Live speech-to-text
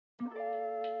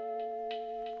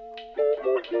I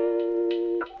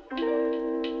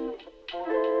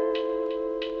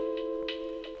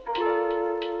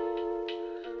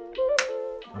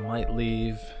might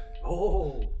leave.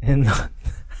 Oh. In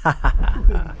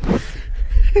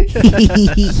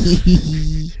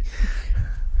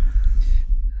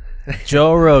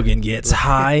Joe Rogan gets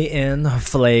high and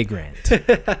flagrant.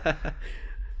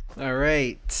 All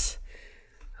right.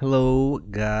 Hello,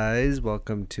 guys.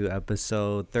 Welcome to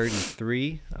episode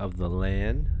 33 of The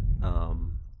Land.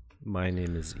 My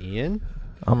name is Ian.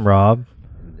 I'm Rob.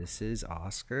 And this is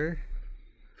Oscar.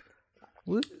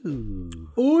 Woo.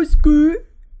 Oscar.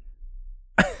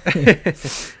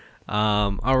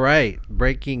 All right.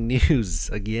 Breaking news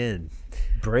again.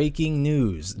 Breaking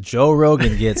news. Joe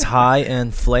Rogan gets high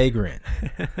and flagrant.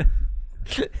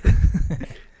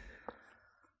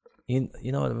 You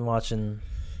know what I've been watching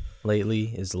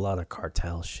lately is a lot of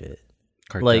cartel shit.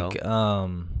 Cartel?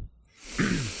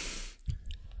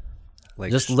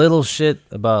 Like just little shit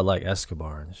about like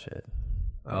Escobar and shit.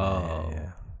 Oh.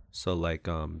 Yeah. So like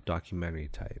documentary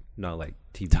type, not like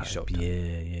TV show type.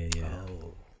 Yeah.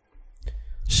 Oh.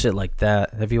 Shit like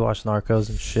that. Have you watched Narcos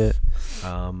and shit?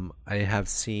 I have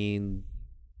seen.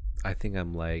 I think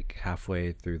I'm like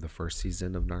halfway through the first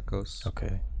season of Narcos.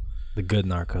 Okay, the good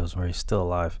Narcos where he's still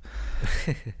alive.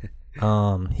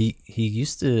 He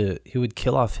would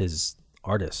kill off his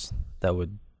artists that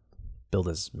would build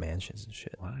his mansions and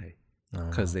shit. Why?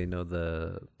 Because they know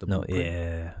the no, blueprint?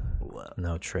 yeah, What?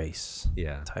 no trace,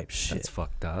 Yeah, type shit. That's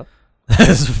fucked up.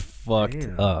 That's fucked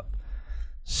Damn. up.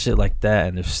 Shit like that,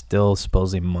 and there's still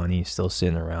supposedly money still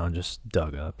sitting around, just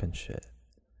dug up and shit.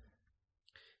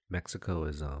 Mexico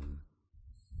is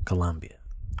Colombia.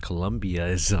 Colombia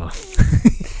is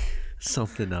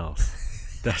something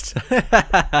else. That's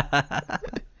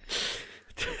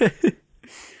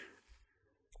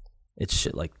It's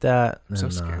shit like that. I'm so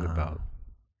and, scared about.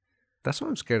 That's what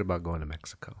I'm scared about going to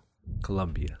Mexico,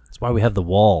 Colombia. That's why we have the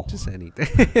wall. Just anything.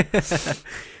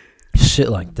 Shit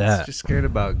like that. Just scared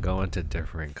about going to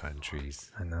different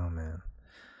countries. I know, man.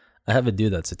 I have a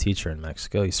dude that's a teacher in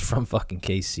Mexico. He's from fucking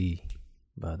KC.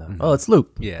 But oh, it's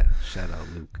Luke. Yeah, shout out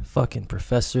Luke. Fucking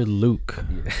Professor Luke.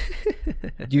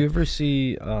 Yeah. Do you ever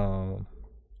see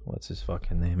what's his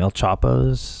fucking name? El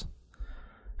Chapo's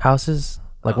houses?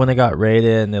 Like when they got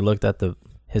raided and they looked at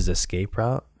his escape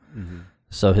route. Mm-hmm.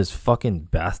 So his fucking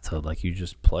bathtub, like you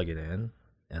just plug it in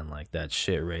and like that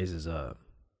shit raises up.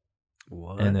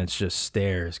 What? And it's just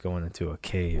stairs going into a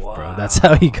cave, Wow. bro. That's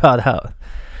how he got out.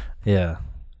 Yeah.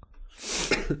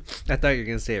 I thought you were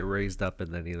gonna say it raised up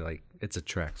and then he like it's a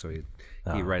trek, so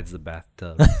he rides the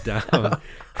bathtub down.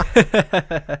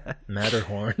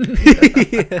 Matterhorn.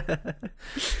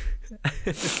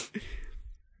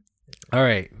 All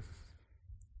right.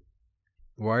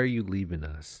 Why are you leaving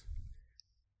us?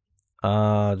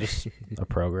 Just a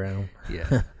program.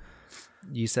 Yeah.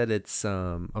 You said it's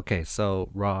okay, so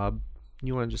Rob,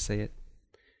 you want to just say it?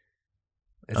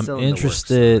 It's I'm still in the works,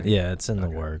 interested. right? Yeah, it's in the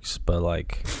Okay. works, but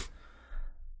like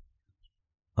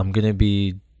I'm gonna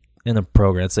be in a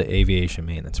program. It's an aviation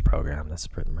maintenance program. That's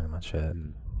pretty much it.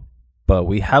 But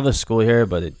we have a school here,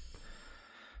 but it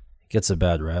gets a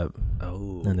bad rep.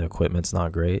 Oh. And the equipment's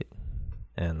not great.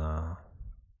 And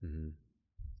Mhm.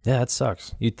 yeah, it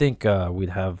sucks. You'd think we'd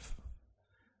have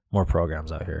more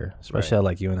programs out here, especially at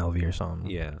like UNLV or something.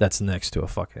 Yeah. That's next to a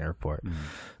fucking airport.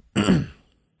 Mhm.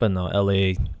 But no,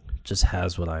 LA just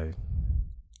has what I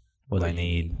What you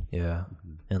need. need. Yeah.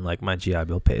 Mhm. And like my GI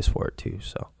Bill pays for it too.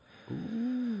 So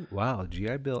Ooh, wow,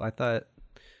 GI Bill. I thought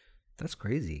that's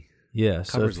crazy. yeah.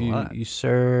 So Covers if a lot. you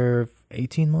serve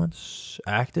 18 months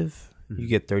active, you Mhm.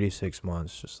 get 36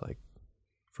 months. Just like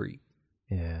Free.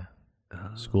 yeah,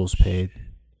 Oh, school's paid.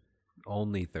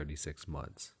 Only 36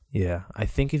 months. Yeah, I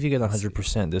think if you get I see.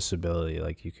 100% disability,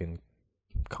 like you can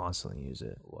constantly use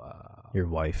it. Wow. Your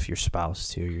wife, your spouse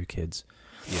too, your kids.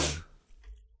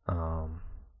 Yeah.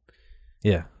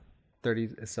 Yeah.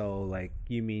 30. So like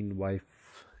you mean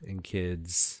wife and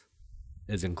kids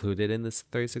is included in this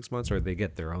 36 months, or they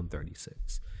get their own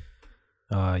 36?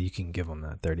 You can give them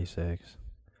that 36.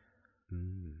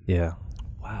 Mm. Yeah.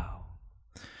 Wow.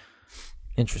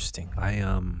 Interesting.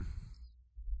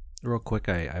 Real quick,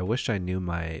 I wish I knew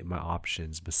my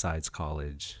options besides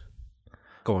college,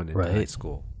 going into high Right.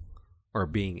 school, or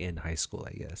being in high school,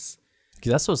 I guess.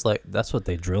 'Cause that's what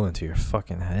they drill into your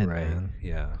fucking head, man.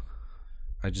 Yeah.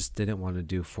 I just didn't want to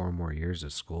do 4 more years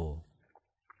of school.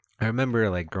 I remember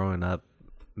like growing up,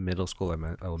 middle school,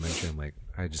 elementary, I'm like,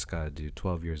 I just got to do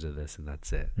 12 years of this and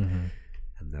that's it. Mm-hmm.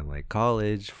 And then like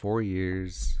college, 4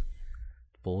 years,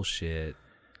 bullshit.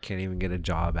 Can't even get a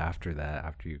job after that,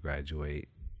 after you graduate.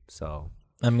 So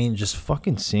I mean, just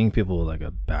fucking seeing people with like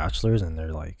a bachelor's and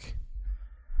they're like,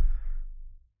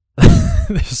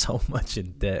 they're so much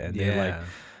in debt and they're like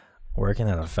working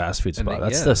at a fast food spot.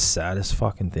 That's the saddest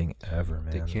fucking thing ever,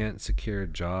 man. They can't secure a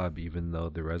job even though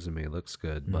the resume looks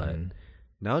good. But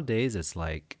nowadays, it's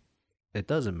like, it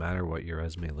doesn't matter what your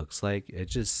resume looks like. It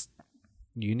just,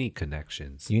 you need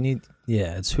connections.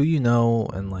 It's who you know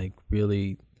and like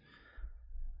really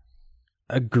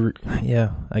agree.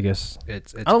 Yeah, I guess.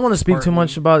 It's I don't want to speak too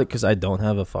much about it because I don't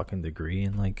have a fucking degree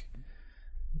in like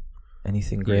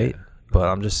anything great. Yeah. But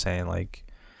I'm just saying, like,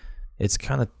 it's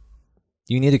kind of,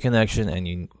 you need a connection, and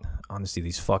you honestly,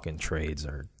 these fucking trades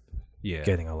are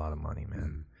getting a lot of money,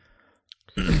 man.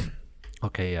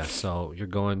 Okay, yeah. So you're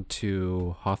going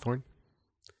to Hawthorne?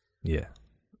 Yeah.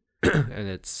 And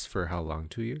it's for how long?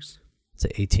 2 years? It's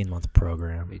an 18-month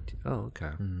program. 18. Oh,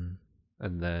 okay.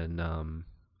 And then,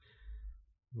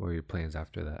 what are your plans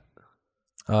after that?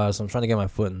 So I'm trying to get my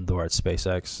foot in the door at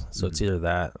SpaceX. So it's either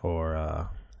that or I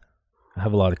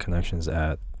have a lot of connections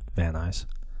at Van Nuys.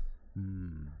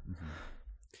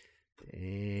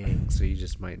 Dang. So you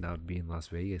just might not be in Las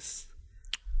Vegas.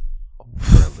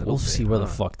 We'll see where the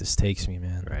fuck this takes me,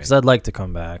 man. Because I'd like to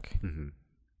come back.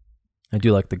 I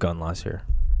do like the gun laws here.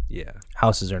 Yeah.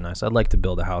 Houses are nice. I'd like to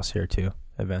build a house here too,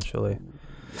 eventually.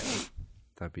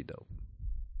 That'd be dope.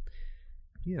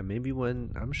 Yeah, maybe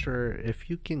when, I'm sure if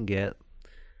you can get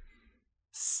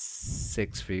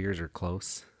 6 figures or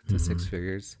close to 6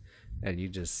 figures, and you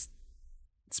just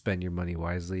spend your money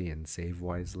wisely and save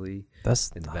wisely,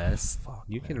 invest,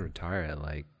 you can retire at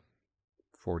like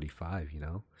 45, you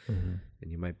know,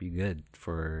 and you might be good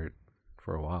for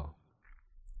a while.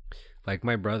 Like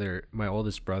my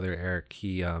oldest brother Eric,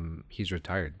 he's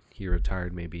retired. He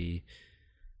retired maybe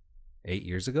 8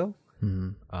 years ago.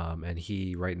 And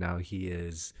right now he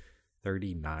is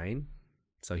 39.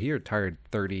 So he retired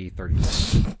 39.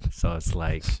 So it's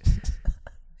like,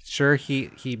 sure,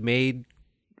 he made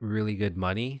really good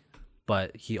money,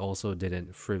 but he also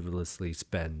didn't frivolously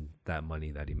spend that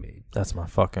money that he made. That's my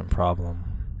fucking problem.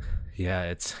 Yeah,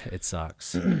 it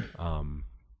sucks.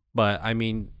 But I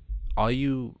mean,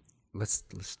 let's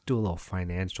do a little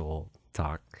financial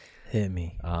talk. Hit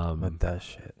me with that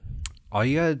shit. All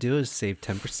you gotta do is save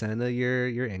 10% of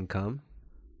your income.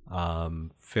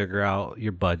 Figure out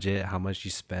your budget, how much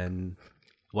you spend,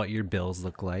 what your bills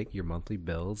look like, your monthly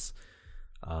bills,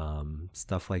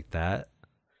 stuff like that.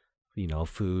 You know,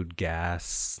 food,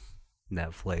 gas,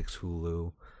 Netflix,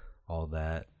 Hulu, all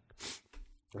that.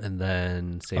 And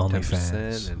then save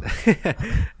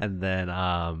 10%. And then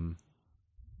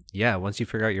once you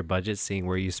figure out your budget, seeing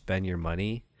where you spend your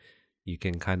money, you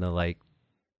can kind of like,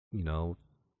 you know,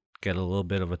 get a little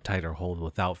bit of a tighter hold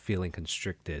without feeling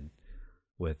constricted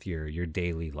with your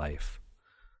daily life.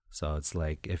 So it's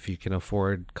like, if you can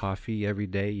afford coffee every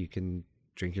day, you can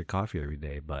drink your coffee every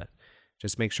day, but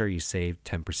just make sure you save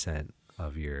 10%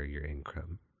 of your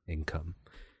income.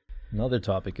 Another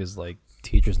topic is like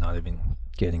teachers not even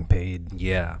getting paid.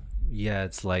 Yeah,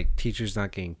 it's like teachers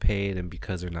not getting paid, and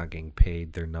because they're not getting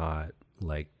paid, they're not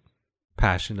like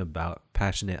passionate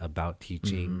about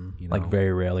teaching. You know? Like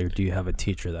very rarely do you have a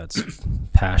teacher that's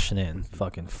passionate and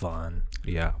fucking fun.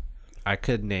 Yeah, I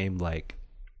could name like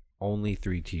only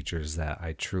 3 teachers that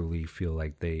I truly feel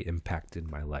like they impacted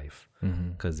my life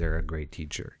because they're a great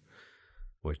teacher,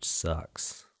 which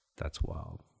sucks. That's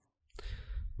wild,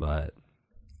 but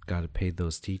gotta pay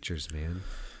those teachers, man.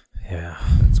 Yeah,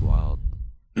 that's wild.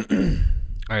 All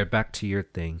right, back to your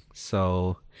thing.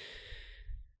 So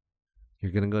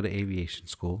you're gonna go to aviation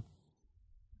school.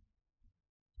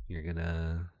 You're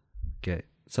gonna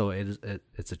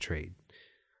it's a trade.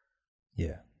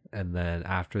 Yeah. And then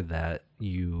after that,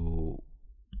 you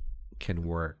can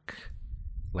work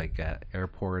like at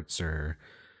airports or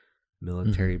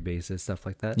military bases, stuff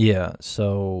like that. Yeah.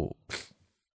 So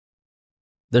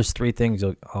there's 3 things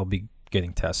I'll be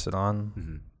getting tested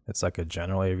on. It's like a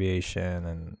general aviation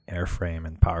and airframe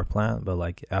and power plant. But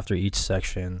like after each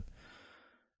section,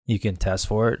 you can test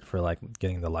for it, for like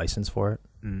getting the license for it.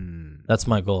 That's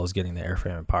my goal, is getting the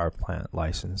airframe and power plant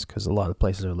license, because a lot of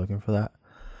places are looking for that.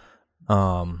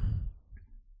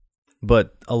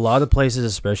 But a lot of places,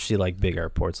 especially like big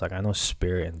airports, like I know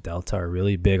Spirit and Delta are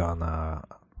really big on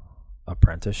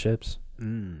apprenticeships.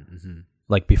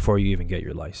 Like before you even get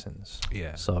your license.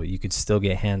 Yeah. So you could still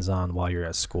get hands-on while you're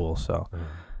at school. So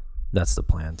that's the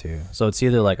plan too. So it's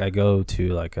either like I go to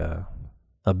like a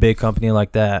big company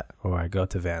like that, or I go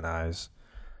to Van Nuys,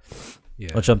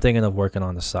 which I'm thinking of working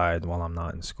on the side while I'm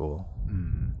not in school.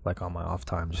 Like on my off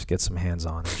time, just get some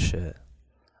hands-on and shit.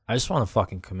 I just want to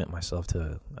fucking commit myself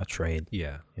to a trade.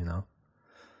 Yeah. You know?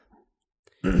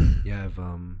 Yeah,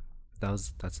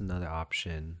 that's another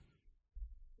option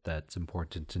that's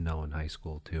important to know in high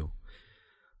school too.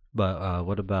 But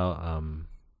what about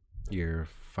your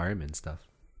fireman stuff?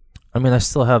 I mean, I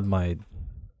still have the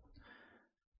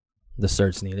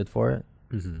certs needed for it.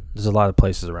 Mm-hmm. There's a lot of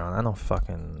places around. I know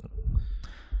fucking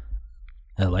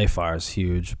LA fire is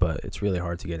huge, but it's really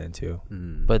hard to get into.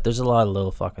 Mm. But there's a lot of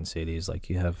little fucking cities. Like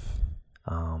you have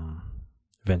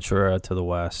Ventura to the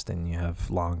west, and you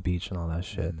have Long Beach and all that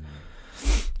shit. Mm.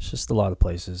 It's just a lot of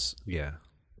places. Yeah.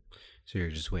 So you're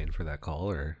just waiting for that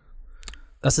call, or?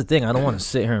 That's the thing. I don't want to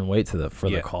sit here and wait for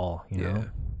the call. You know,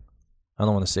 I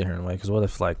don't want to sit here and wait, because what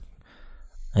if like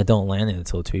I don't land it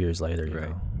until 2 years later? You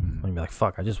know, I'm gonna be like,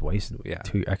 fuck, I just wasted. Yeah,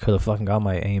 I could have fucking got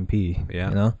my A&P. Yeah,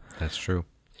 you know, that's true.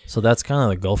 So that's kind of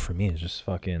the goal for me, is just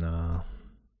fucking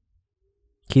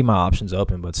keep my options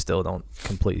open, but still don't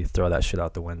completely throw that shit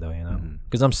out the window. You know,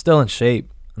 because I'm still in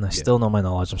shape and I still know my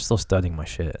knowledge. I'm still studying my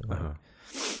shit. Like,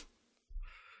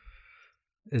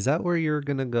 is that where you're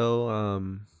gonna go?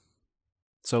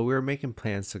 So we were making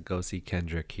plans to go see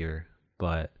Kendrick here,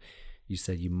 but you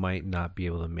said you might not be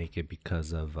able to make it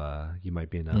because of you might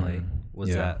be in LA.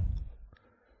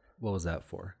 What was that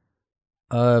for?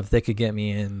 If they could get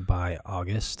me in by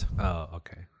August. Oh,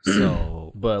 okay.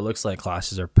 So, but it looks like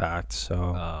classes are packed.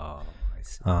 So, I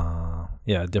see.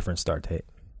 Yeah, different start date.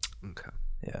 Okay.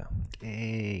 Yeah.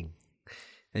 Dang.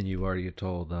 And you already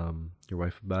told your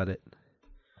wife about it?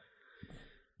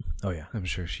 Oh yeah, I'm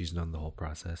sure she's known the whole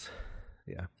process.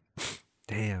 Yeah.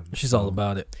 Damn. She's all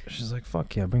about it. She's like,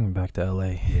 fuck yeah, bring me back to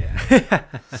LA. Yeah.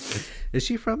 Is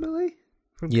she from LA?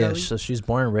 From Cali? So she's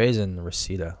born and raised in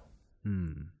Reseda.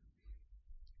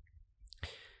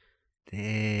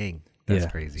 Dang.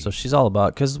 That's crazy. So she's all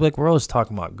about, because like we're always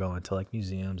talking about going to like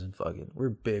museums and fucking, we're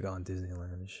big on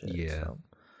Disneyland and shit. Yeah. So.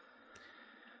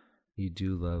 You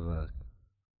do love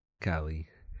Cali.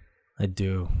 I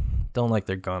do. Don't like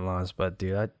their gun laws, but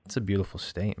dude, it's a beautiful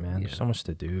state, man. Yeah. There's so much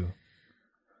to do.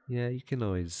 Yeah, you can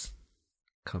always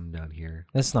come down here.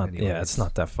 It's not. Anyways. Yeah, it's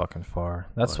not that fucking far.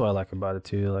 That's what I like about it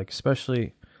too. Like,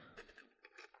 especially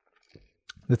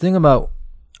the thing about,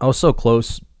 I was so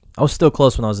close. I was still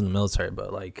close when I was in the military,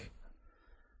 but like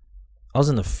I was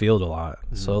in the field a lot.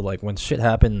 So like when shit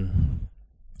happened,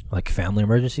 like family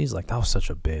emergencies, like that was such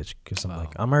a bitch, because I'm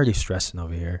like, I'm already stressing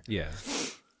over here. Yeah.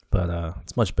 But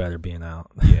it's much better being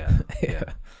out. Yeah. Yeah.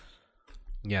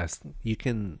 Yes, you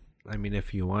can. I mean,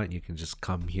 if you want, you can just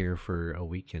come here for a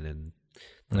weekend, and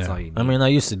that's all you need. I mean, I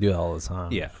used to do it all the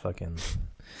time. Yeah. Fucking.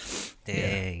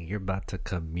 Dang, you're about to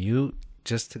commute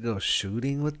just to go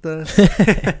shooting with us?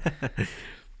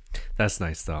 That's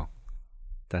nice, though.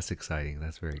 That's exciting.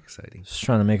 That's very exciting. Just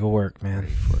trying to make it work, man.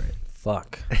 Ready for it.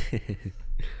 Fuck.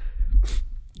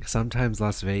 Sometimes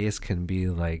Las Vegas can be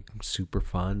like super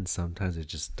fun. Sometimes it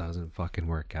just doesn't fucking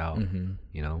work out,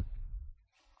 you know?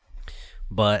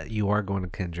 But you are going to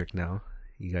Kendrick now.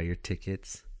 You got your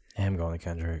tickets. I am going to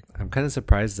Kendrick. I'm kind of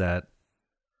surprised that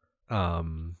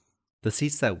the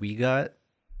seats that we got,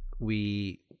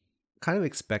 we kind of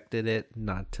expected it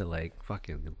not to like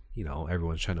fucking, you know,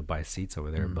 everyone's trying to buy seats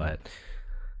over there, but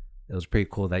it was pretty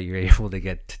cool that you're able to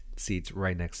get seats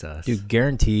right next to us. Dude,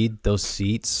 guaranteed those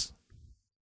seats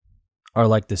are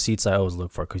like the seats I always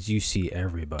look for, because you see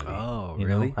everybody. Oh, you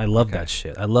really? know? I love that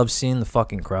shit. I love seeing the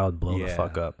fucking crowd blow the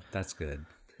fuck up. That's good.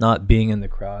 Not being in the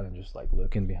crowd and just like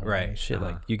looking behind right. shit.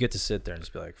 Like you get to sit there and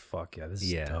just be like, fuck yeah, this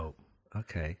is dope.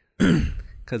 Okay.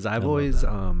 Because I've always,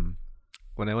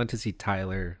 when I went to see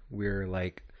Tyler, we were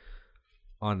like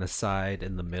on the side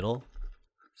in the middle.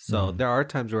 So there are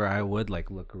times where I would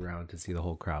like look around to see the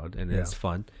whole crowd, and it's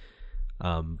fun.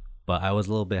 But I was a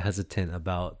little bit hesitant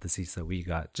about the seats that we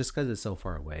got, just because it's so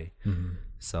far away.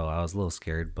 So I was a little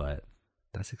scared, but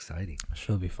that's exciting.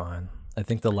 She'll be fine. I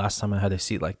think the last time I had a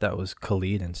seat like that was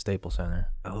Khalid in Staples Center.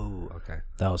 Oh, okay.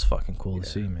 That was fucking cool to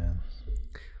see, man.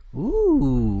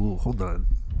 Ooh, hold on.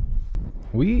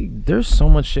 There's so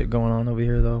much shit going on over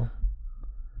here, though.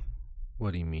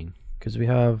 What do you mean? Because we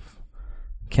have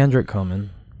Kendrick coming.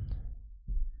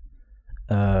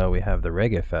 We have the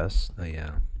Reggae Fest. Oh,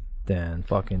 yeah. Then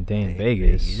fucking Dane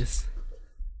Vegas.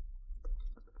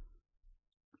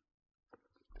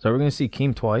 So we're going to see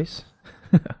Keem twice.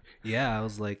 Yeah, I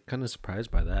was like kind of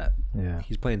surprised by that. Yeah.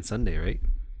 He's playing Sunday, right?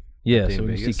 Yeah, so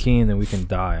we can see Keem, then we can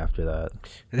die after that.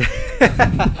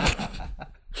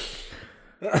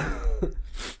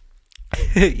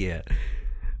 Yeah.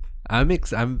 I'm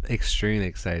extremely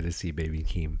excited to see Baby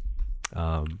Keem.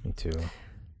 Me too.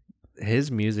 His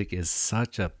music is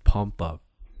such a pump up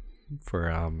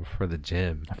for the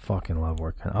gym. I fucking love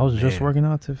working. I was just working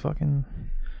out to fucking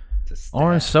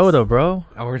orange soda, bro.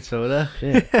 Orange soda?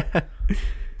 Shit.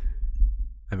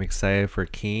 I'm excited for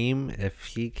Keem if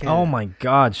he can. Oh my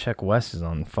God, Check West is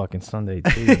on fucking Sunday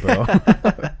too, bro.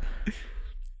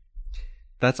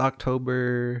 That's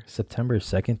October. September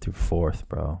 2nd through 4th,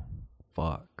 bro.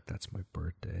 Fuck, that's my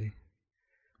birthday.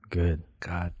 Good.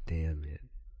 God damn it.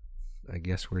 I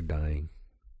guess we're dying.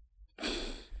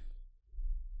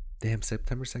 Damn,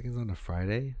 September 2nd is on a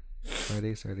Friday?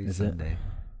 Friday, Saturday, is Sunday. It?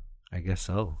 I guess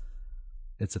so.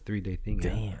 It's a 3-day thing.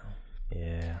 Damn.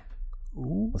 Yeah.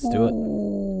 Ooh. Let's do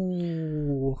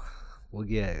it. We'll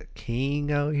get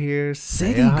King out here.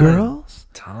 City Girls.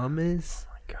 Thomas.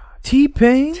 Oh my God.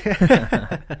 T-Pain.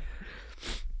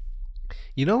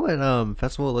 You know what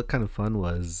festival looked kind of fun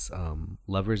was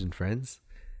Lovers and Friends.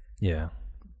 Yeah.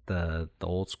 The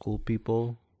old school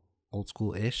people. Old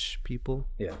school-ish people.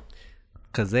 Yeah.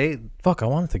 Because they... Fuck, I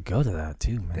wanted to go to that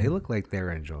too, man. They look like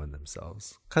they're enjoying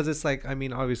themselves. Because it's like, I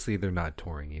mean, obviously they're not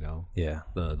touring, you know? Yeah.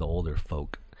 The older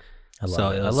folk. I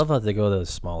love it. I love how they go to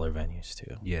smaller venues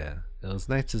too. Yeah. It was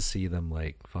nice to see them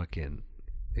like fucking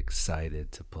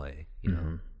excited to play, you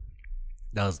know?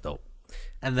 That was dope.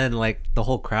 And then like the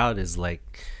whole crowd is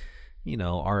like, you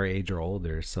know, our age or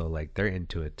older. So like they're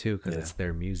into it too because it's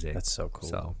their music. That's so cool.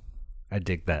 So I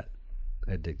dig that.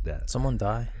 Someone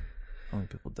die? How many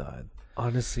people died?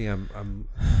 Honestly, I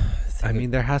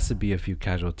mean, there has to be a few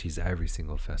casualties every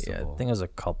single festival. Yeah, I think it was a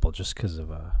couple just because of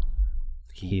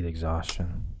heat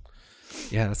exhaustion.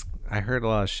 Yeah, I heard a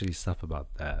lot of shitty stuff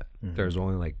about that. There was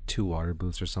only like 2 water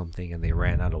booths or something, and they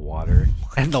ran out of water,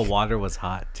 and the water was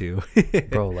hot too.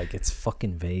 Bro, like it's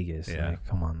fucking Vegas. Yeah, like,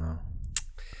 come on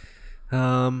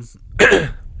now.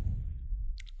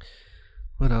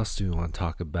 What else do we want to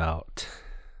talk about?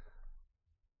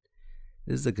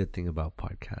 This is a good thing about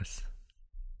podcasts.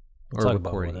 We'll talk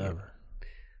about whatever.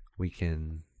 We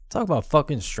can talk about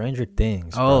fucking Stranger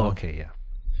Things. Oh, bro. Okay, yeah.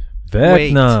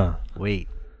 Vecna. Wait.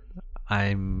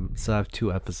 I'm still have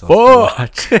 2 episodes to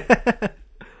watch.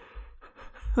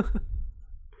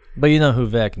 But you know who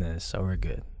Vecna is, so we're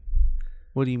good.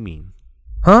 What do you mean?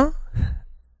 Huh?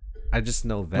 I just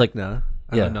know Vecna. Like,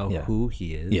 I don't know who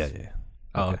he is. Yeah.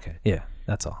 Oh, okay. Yeah,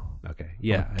 that's all. Okay.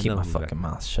 Yeah. I'll keep my fucking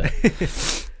mouth shut.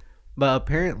 But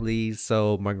apparently,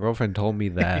 so my girlfriend told me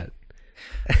that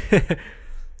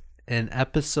in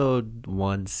episode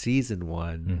 1, season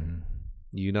 1,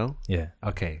 you know? Yeah.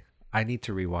 Okay. I need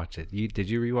to rewatch it. Did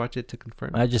you rewatch it to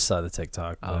confirm? I just saw the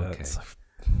TikTok. Oh, okay. It's like,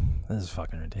 this is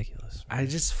fucking ridiculous. I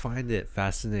just find it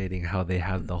fascinating how they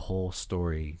have the whole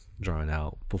story drawn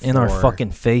out before, in our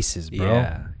fucking faces,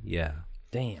 bro. Yeah.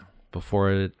 Damn.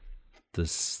 Before the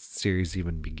series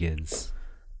even begins.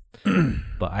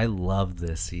 But I love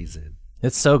this season.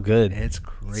 It's so good. It's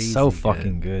crazy. So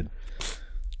fucking good.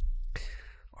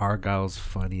 Argyle's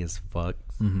funny as fuck.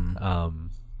 But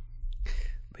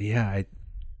yeah,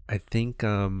 I think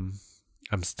I'm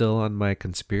still on my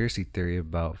conspiracy theory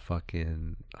about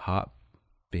fucking Hop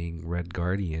being Red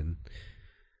Guardian.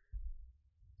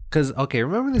 Cause okay,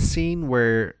 remember the scene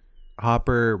where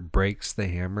Hopper breaks the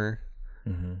hammer?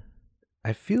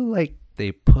 I feel like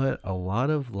they put a lot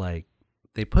of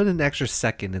they put an extra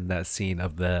second in that scene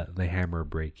of the hammer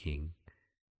breaking,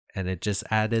 and it just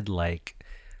added like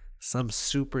some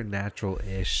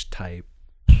supernatural-ish type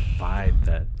vibe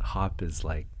that Hop is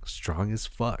like strong as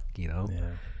fuck, you know?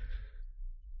 Yeah.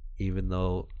 Even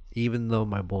though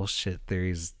my bullshit theory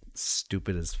is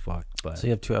stupid as fuck, but so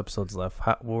you have 2 episodes left.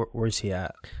 Where's he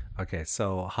at? Okay,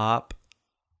 so Hop.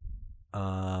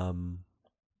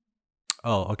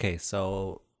 Okay,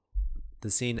 so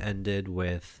the scene ended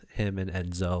with him and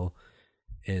Enzo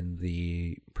in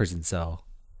the prison cell,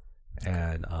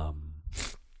 and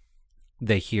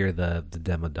they hear the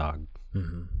demo dog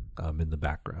in the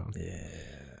background.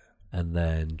 Yeah. And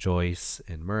then Joyce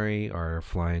and Murray are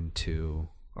flying to...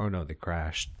 Oh, no, they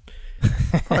crashed.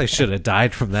 Probably should have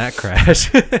died from that crash.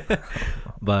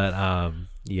 But,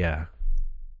 yeah.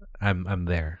 I'm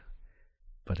there.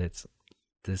 But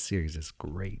this series is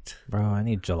great. Bro, I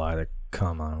need July to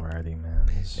come on already, man.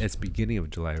 It's beginning of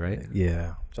July, right?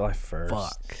 Yeah. July 1st.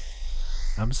 Fuck.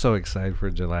 I'm so excited for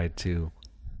July 2.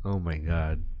 Oh, my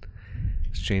God.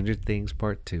 Stranger Things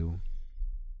Part 2.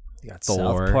 You got Thor.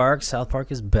 South Park. South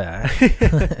Park is back.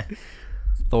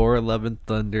 Thor: Love and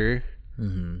Thunder.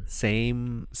 Mm-hmm.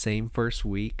 Same first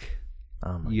week.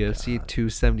 Oh my UFC God.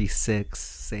 276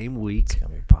 same week. It's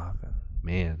gonna be popping.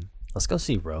 Man, let's go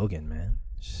see Rogan, man.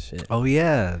 Shit. Oh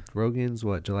yeah, Rogan's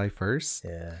what, July 1st?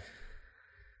 Yeah.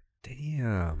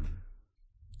 Damn.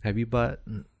 Have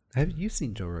you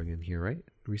seen Joe Rogan here, right?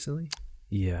 Recently?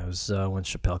 Yeah, it was when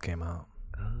Chappelle came out.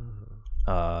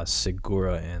 Oh.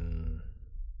 Segura and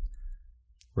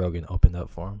Rogan opened up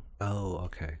for him. Oh,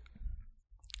 okay.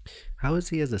 How is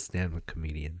he as a stand-up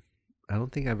comedian? I don't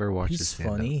think I've ever watched his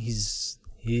stand-up. Funny. He's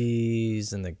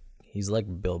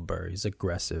like Bill Burr. He's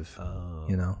aggressive.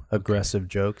 You know, aggressive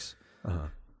jokes.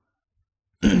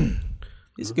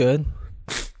 He's good.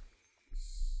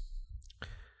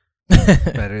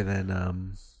 Better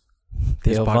than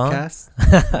his podcast?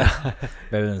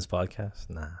 Better than his podcast?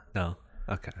 Nah. No.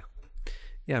 Okay.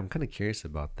 Yeah, I'm kind of curious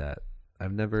about that.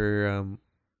 I've never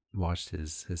watched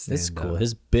his stand-up. It's cool.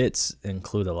 His bits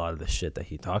include a lot of the shit that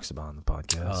he talks about on the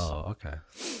podcast. Oh, okay.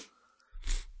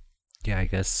 Yeah, I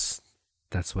guess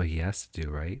that's what he has to do,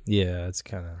 right? Yeah, it's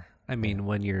kind of... I mean,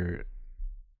 when you're...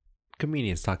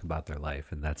 Comedians talk about their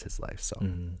life, and that's his life, so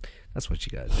that's what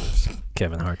you gotta do.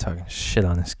 Kevin Hart talking shit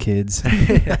on his kids.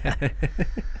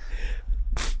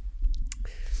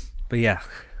 But yeah,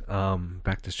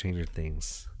 back to Stranger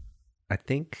Things. I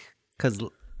think, because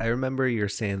I remember you're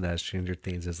saying that Stranger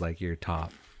Things is like your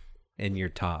top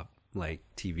like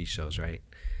TV shows, right?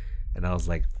 And I was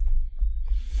like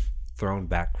thrown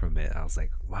back from it. I was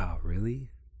like, wow, really?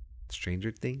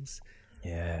 Stranger Things?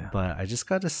 Yeah. But I just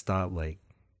got to stop,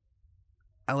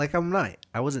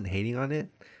 I wasn't hating on it,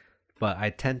 but I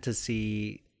tend to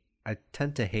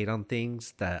hate on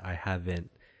things that I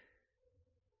haven't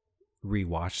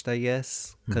rewatched, I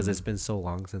guess, because it's been so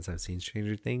long since I've seen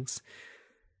Stranger Things.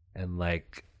 And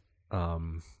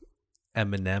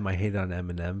Eminem, I hated on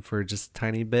Eminem for just a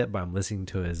tiny bit, but I'm listening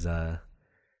to his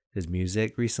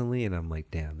music recently, and I'm like,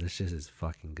 damn, this shit is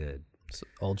fucking good. So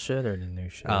old shit or the new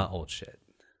shit? Old shit.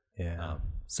 Yeah.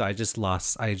 So I just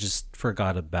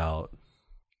forgot about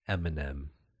Eminem,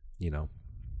 you know.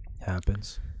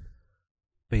 Happens.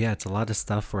 But yeah, it's a lot of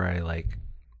stuff where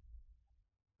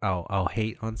I'll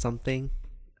hate on something,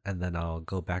 and then I'll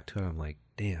go back to it. I'm like,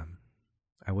 damn,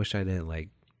 I wish I didn't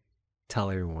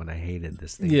tell everyone I hated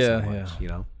this thing so much, you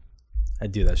know? I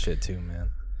do that shit too, man.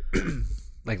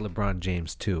 Like LeBron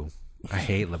James too. I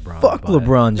hate LeBron. Fuck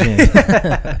LeBron James.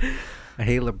 I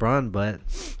hate LeBron, but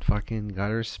fucking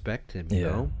gotta respect him, you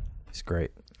know? He's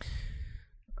great.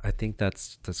 I think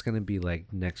that's gonna be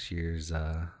next year's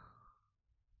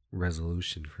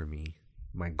resolution for me.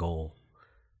 My goal.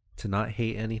 To not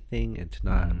hate anything and to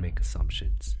not make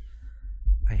assumptions.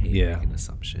 I hate making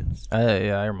assumptions.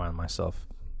 I remind myself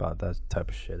about that type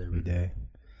of shit every day.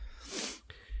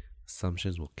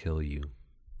 Assumptions will kill you.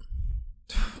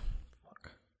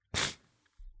 Fuck.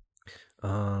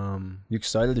 You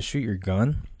excited to shoot your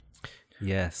gun?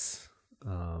 Yes.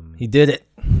 He did it.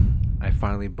 I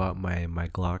finally bought my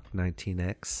Glock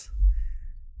 19X.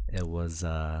 It was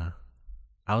I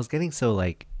was getting so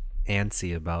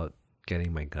antsy about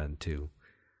getting my gun too.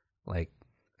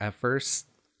 At first,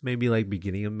 maybe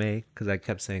beginning of May, because I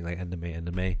kept saying end of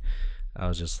May. I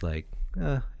was just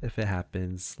if it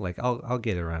happens, I'll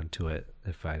get around to it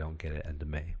if I don't get it end of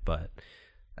May. But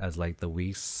as the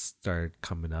weeks started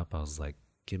coming up, I was like,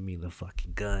 give me the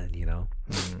fucking gun, you know?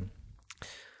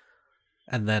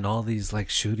 And then all these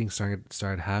shootings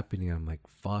started happening. I'm like,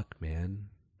 fuck, man,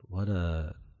 what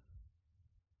a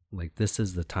this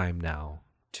is the time now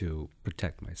to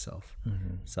protect myself.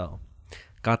 So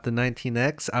got the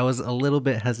 19X. I was a little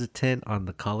bit hesitant on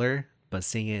the color, but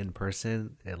seeing it in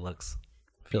person, it looks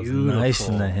feels beautiful. Nice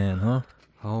in the hand, huh?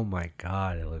 Oh my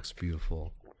god, it looks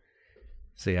beautiful.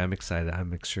 So yeah, I'm excited.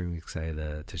 I'm extremely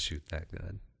excited to shoot that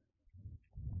gun.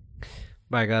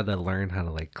 But I gotta learn how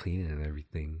to clean it and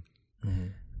everything.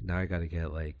 Now I gotta get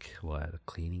a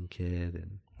cleaning kit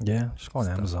and just go on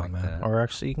Amazon, man. That. Or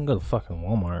actually, you can go to fucking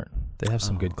Walmart. They have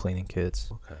some good cleaning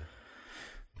kits. Okay.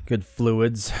 Good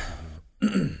fluids.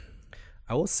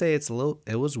 I will say it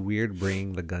was weird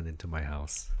bringing the gun into my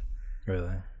house.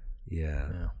 Really?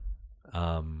 Yeah.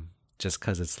 Just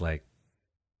because it's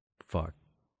fuck,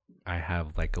 I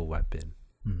have a weapon.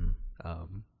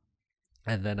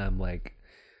 And then I'm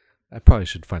I probably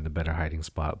should find a better hiding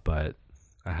spot, but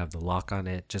I have the lock on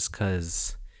it just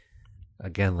because,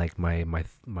 again,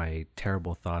 my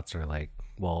terrible thoughts are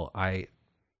well,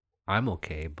 I'm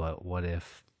okay, but what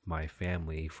if my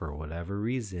family, for whatever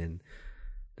reason,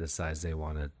 decides they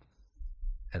want to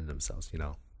end themselves, you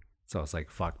know? So it's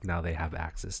fuck, now they have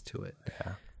access to it.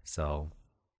 Yeah. So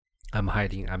I'm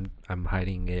hiding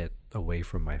it away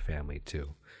from my family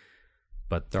too.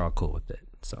 But they're all cool with it.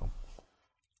 So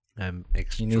I'm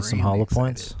extremely You need some hollow excited.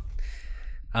 points?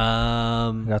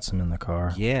 I got some in the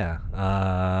car. Yeah.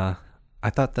 I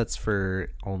thought that's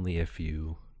for only if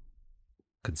you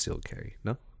concealed carry,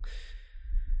 no?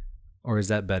 Or is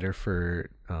that better for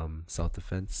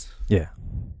self-defense? Yeah.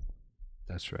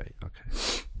 That's right. Okay.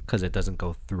 Because it doesn't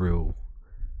go through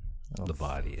the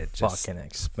body. It just fucking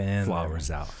expand flowers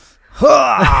out.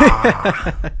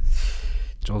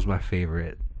 Joel's my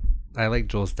favorite. I like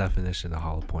Joel's definition of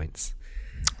hollow points.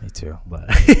 Me too. But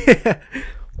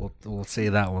we'll say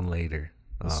that one later.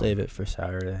 We'll save it for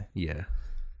Saturday. Yeah.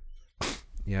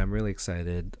 Yeah, I'm really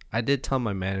excited. I did tell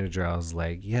my manager, I was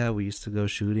like, yeah, we used to go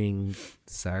shooting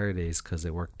Saturdays because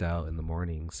it worked out in the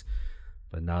mornings.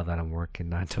 But now that I'm working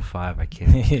 9 to 5, I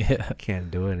can't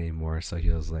do it anymore. So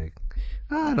he was like,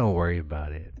 don't worry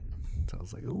about it. So I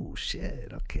was like, oh,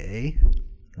 shit, okay.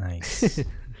 Nice.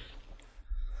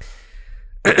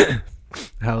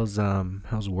 How's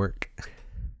work?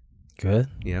 Good.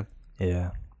 Yeah.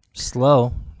 Yeah.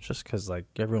 Slow, just because like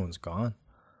everyone's gone.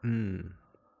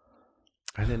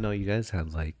 I didn't know you guys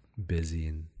had like busy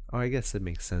and I guess it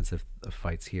makes sense if a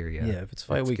fight's here. Yeah. Yeah, if it's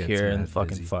fight week here and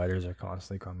fucking busy. Fighters are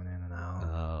constantly coming in and out.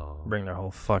 Oh. Bring their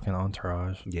whole fucking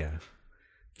entourage. Yeah.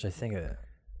 Which I think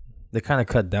they kind of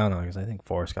cut down on because I think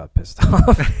Forrest got pissed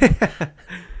off.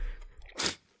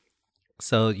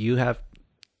 So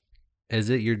is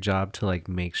it your job to like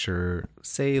make sure,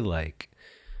 say like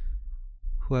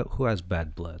who has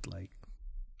bad blood? Like,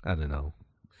 I don't know.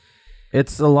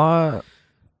 It's a lot.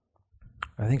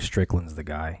 I think Strickland's the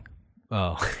guy.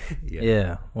 Oh, yeah.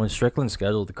 Yeah. When Strickland's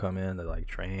scheduled to come in to like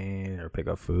train or pick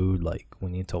up food, like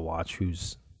we need to watch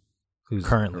who's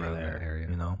currently around there. That area.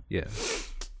 You know? Yeah.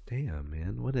 Damn,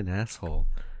 man, what an asshole.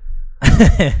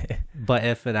 But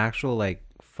if an actual like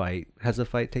fight has a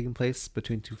fight taking place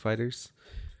between two fighters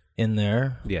in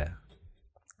there, yeah.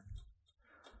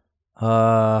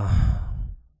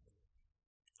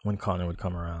 When Connor would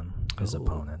come around, his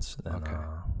opponents, then okay.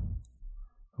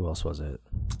 Who else was it?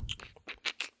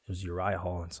 It was Uriah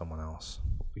Hall and someone else.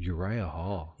 Uriah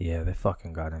Hall. Yeah, they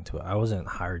fucking got into it. I wasn't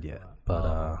hired yet,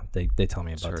 but they tell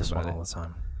me about this one all the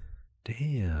time.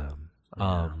 Damn.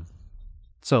 Yeah.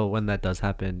 So when that does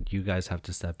happen, you guys have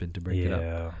to step in to break it up.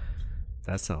 Yeah.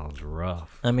 That sounds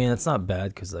rough. I mean, it's not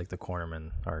bad because like the cornermen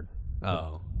are.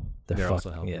 Oh. They're also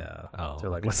helping. Yeah. Oh.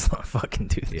 They're like, let's not fucking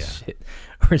do this shit.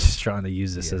 We're just trying to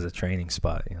use this as a training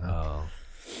spot, you know. Oh.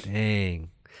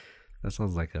 Dang. That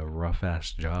sounds like a rough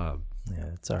ass job.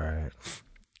 Yeah, it's all right.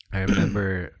 I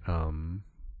remember I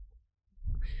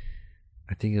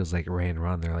think it was like Ray and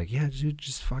Ron, they're like, yeah, dude,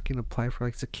 just fucking apply for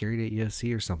like security at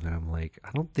USC or something. I'm like,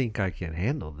 I don't think I can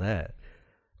handle that.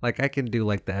 Like I can do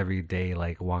like the everyday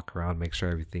like walk around, make sure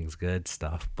everything's good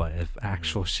stuff, but if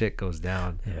actual shit goes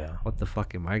down, what the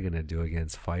fuck am I gonna do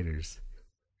against fighters?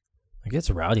 It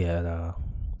gets rowdy at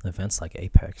events like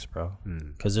Apex, bro,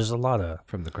 because there's a lot of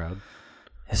from the crowd.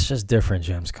 It's just different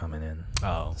gems coming in.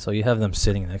 Oh. So you have them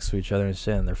sitting next to each other and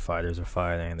shit, and their fighters are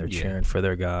fighting, and they're cheering for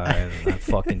their guy, and that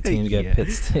fucking team get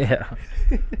pissed. Yeah.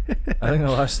 I think the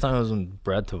last time was when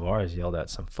Brad Tavares yelled at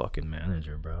some fucking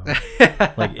manager, bro.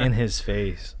 Like, in his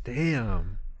face.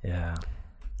 Damn. Yeah.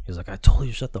 He was like, I told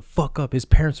you shut the fuck up. His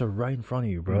parents are right in front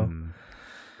of you, bro.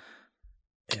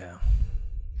 Yeah.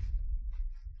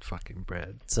 Fucking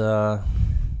Brad. It's a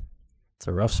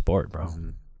rough sport, bro.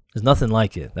 There's nothing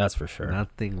like it, that's for sure.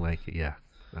 Nothing like it, yeah.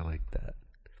 I like that.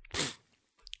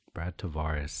 Brad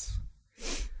Tavares.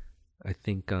 I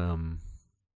think,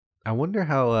 I wonder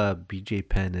how BJ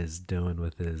Penn is doing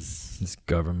with his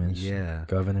government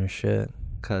governor shit.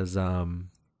 Because, I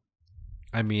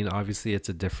mean, obviously it's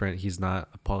he's not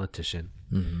a politician.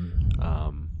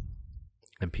 And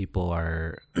people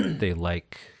they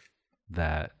like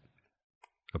that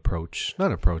approach.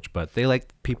 Not approach, but they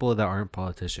like people that aren't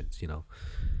politicians, you know.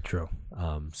 True.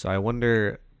 So I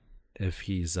wonder if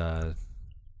he's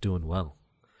doing well.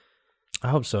 I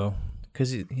hope so,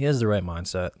 because he has the right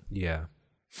mindset. Yeah.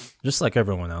 Just like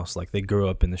everyone else, like they grew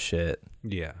up in the shit.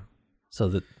 Yeah. So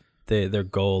that their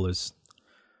goal is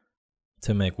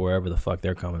to make wherever the fuck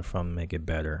they're coming from make it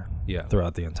better. Yeah.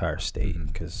 Throughout the entire state,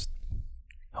 because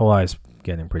Hawaii's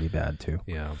getting pretty bad too.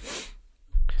 Yeah.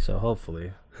 So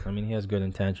hopefully, I mean, he has good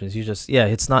intentions. He's just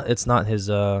it's not his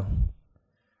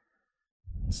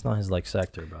It's not his like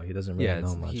sector, bro. He doesn't really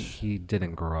know much. He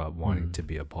didn't grow up wanting to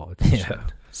be a politician. Yeah.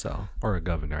 So, or a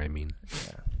governor, I mean.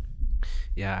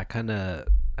 Yeah, I kind of,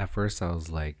 at first I was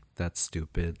like, that's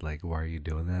stupid. Like, why are you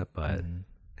doing that? But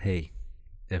hey,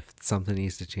 if something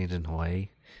needs to change in Hawaii,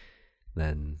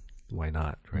 then why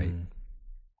not, right?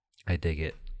 I dig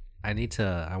it. I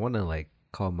want to like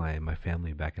call my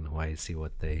family back in Hawaii, see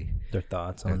what their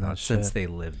thoughts on that since shit. they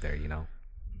live there, you know.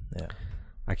 Yeah.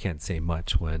 I can't say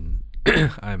much when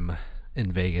I'm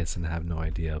in Vegas and have no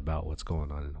idea about what's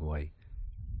going on in Hawaii.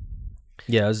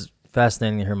 Yeah, it was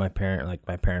fascinating to hear my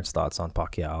parents' thoughts on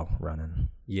Pacquiao running.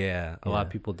 Yeah, a lot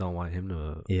of people don't want him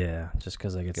to. Yeah, just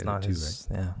because like it's not his.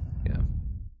 Right? Yeah.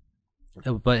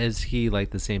 But is he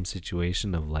like the same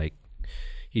situation of like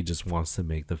he just wants to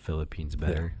make the Philippines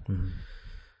better? Yeah.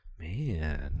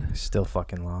 Man, still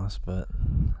fucking lost, but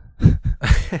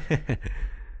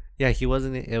Yeah, he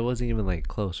wasn't. It wasn't even like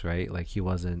close, right? Like he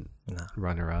wasn't Nah.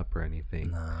 runner up or anything.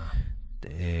 Nah.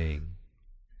 Dang.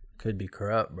 Could be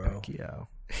corrupt, bro. Yeah.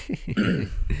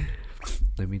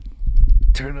 Let me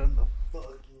turn on the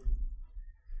fucking.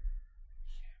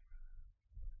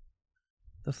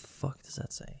 The fuck does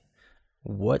that say?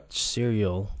 What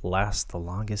cereal lasts the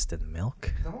longest in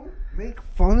milk? Don't make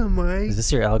fun of my. Is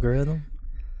this your algorithm?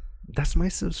 That's my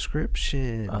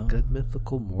subscription. Good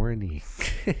Mythical Morning.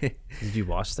 Did you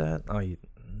watch that? Oh,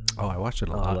 I watched it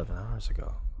a lot. 11 hours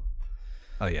ago.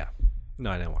 Oh yeah.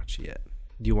 No, I didn't watch it yet.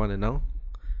 Do you want to know?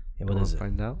 Yeah, what is it?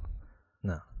 Find out?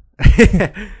 No.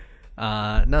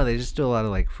 No, they just do a lot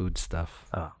of like food stuff.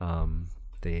 Oh.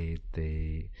 They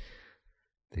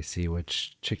see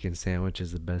which chicken sandwich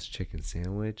is the best chicken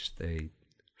sandwich. They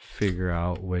figure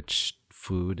out which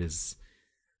food is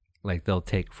like they'll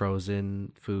take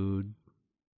frozen food,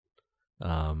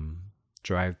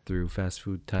 drive through fast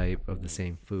food type of the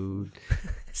same food,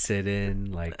 sit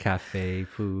in like cafe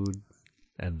food,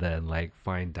 and then like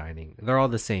fine dining. They're all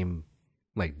the same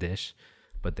like dish,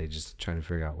 but they just trying to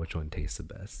figure out which one tastes the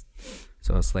best.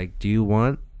 So it's like, do you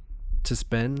want to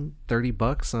spend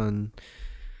 $30 on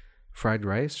fried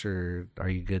rice, or are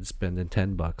you good spending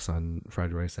 $10 on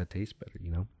fried rice that tastes better, you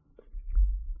know?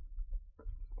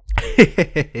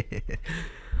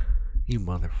 You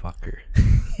motherfucker.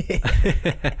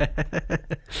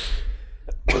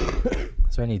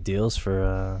 Is there any deals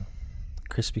for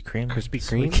Krispy Kreme? Krispy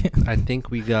Kreme? I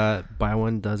think we got buy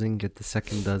one dozen, get the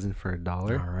second dozen for $1.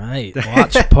 All right.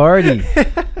 Watch party.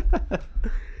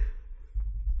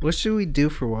 What should we do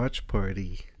for watch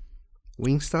party?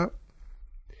 Wingstop?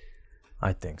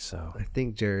 I think so. I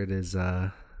think Jared is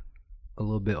a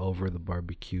little bit over the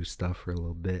barbecue stuff for a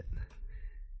little bit.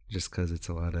 Just because it's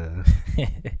a lot of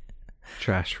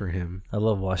trash for him. I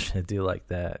love watching it do like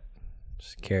that.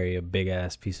 Just carry a big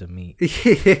ass piece of meat.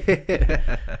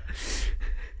 That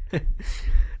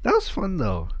was fun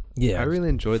though. Yeah, I really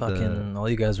enjoyed all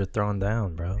you guys were throwing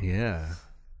down, bro. Yeah,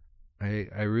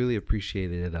 I really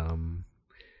appreciated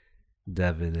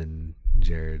Devin and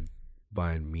Jared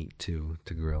buying meat to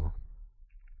grill.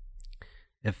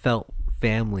 It felt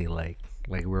family like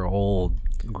we're old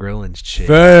grilling shit.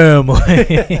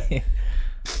 Family.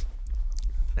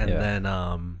 And then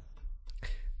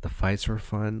the fights were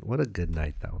fun. What a good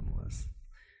night that one was.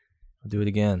 I'll do it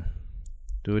again.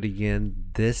 Do it again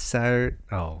this Saturday.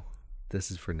 Oh, this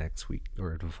is for next week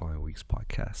or the following week's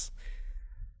podcast.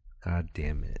 God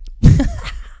damn it.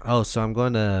 Oh, so I'm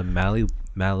going to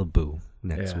Malibu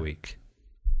next week.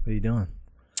 What are you doing?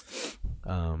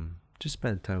 Just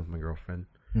spend time with my girlfriend.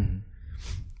 Mm-hmm.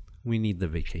 We need the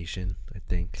vacation, I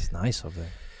think. It's nice over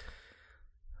there.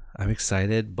 I'm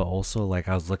excited, but also like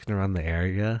I was looking around the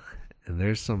area and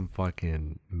there's some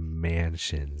fucking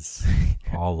mansions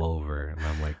all over, and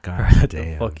I'm like, God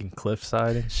damn, the fucking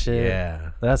cliffside and shit.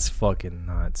 Yeah, that's fucking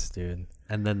nuts, dude.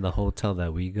 And then the hotel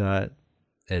that we got,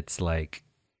 it's like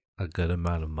a good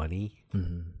amount of money,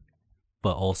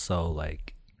 but also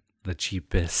like the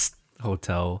cheapest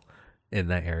hotel in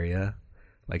that area.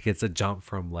 Like it's a jump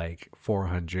from like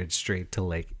 400 straight to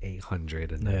like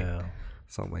 800 a night. Yeah.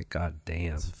 So I'm like, God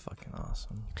damn. That's fucking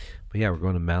awesome. But yeah, we're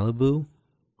going to Malibu.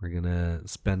 We're going to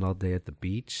spend all day at the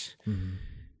beach.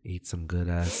 Eat some good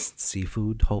ass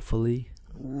seafood, hopefully.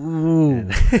 Ooh.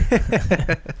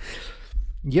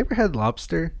 You ever had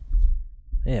lobster?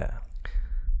 Yeah.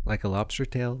 Like a lobster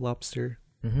tail lobster?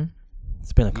 Mm-hmm.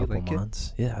 It's been a couple like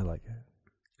months. Yeah, I like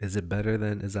it. Is that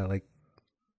like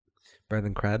better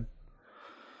than crab?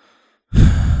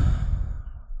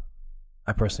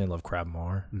 I personally love crab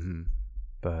more,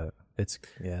 but it's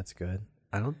good.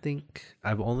 I don't think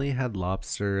I've only had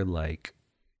lobster like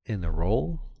in a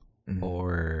roll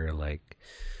or like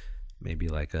maybe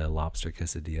like a lobster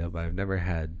quesadilla, but I've never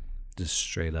had just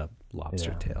straight up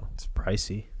lobster tail. It's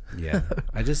pricey. Yeah.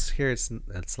 I just hear it's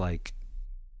like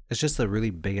it's just a really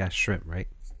big ass shrimp, right?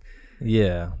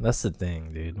 Yeah, that's the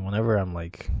thing, dude. Whenever I'm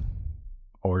like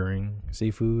ordering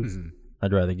seafood,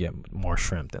 I'd rather get more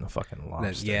shrimp than a fucking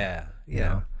lobster. Yeah. You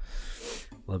know?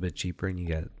 A little bit cheaper and you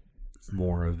get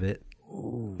more of it.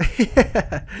 Ooh.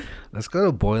 Let's go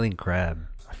to boiling crab.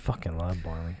 I fucking love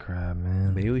boiling crab,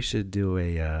 man. Maybe we should do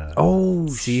a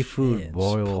seafood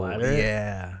boil. Platter?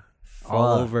 Yeah.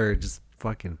 All over, just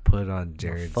fucking put on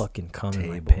Jared's fucking cum in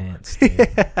my table. pants, dude.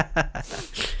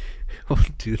 We'll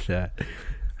do that.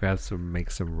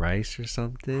 Make some rice or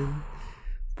something.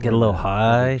 Get a little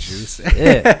high. Juice.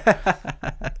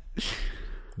 Yeah.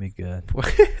 Be good.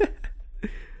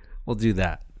 We'll do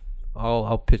that.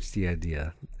 I'll pitch the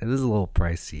idea. It is a little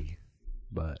pricey,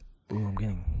 but ooh, I'm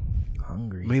getting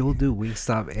hungry. maybe we'll do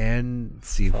Wingstop and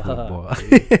seafood boil.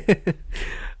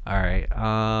 All right.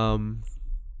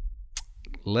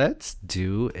 Let's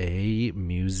do a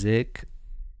music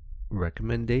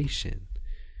recommendation.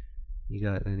 You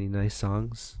got any nice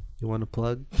songs you want to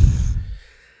plug?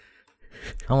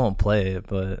 I won't play it,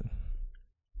 but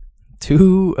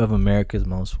Two of America's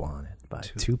Most Wanted by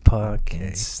Tupac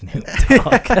and Snoop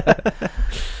Dogg.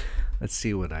 Let's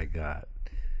see what I got.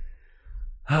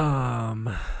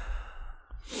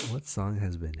 What song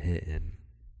has been hitting?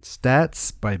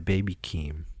 Stats by Baby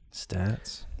Keem.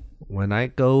 Stats. When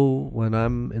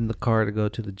I'm in the car to go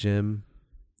to the gym,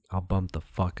 I'll bump the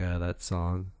fuck out of that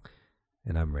song,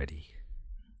 and I'm ready.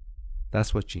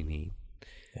 That's what you need.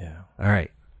 Yeah. All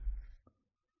right.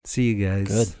 See you guys.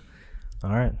 Good.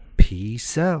 All right.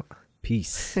 Peace out.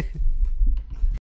 Peace.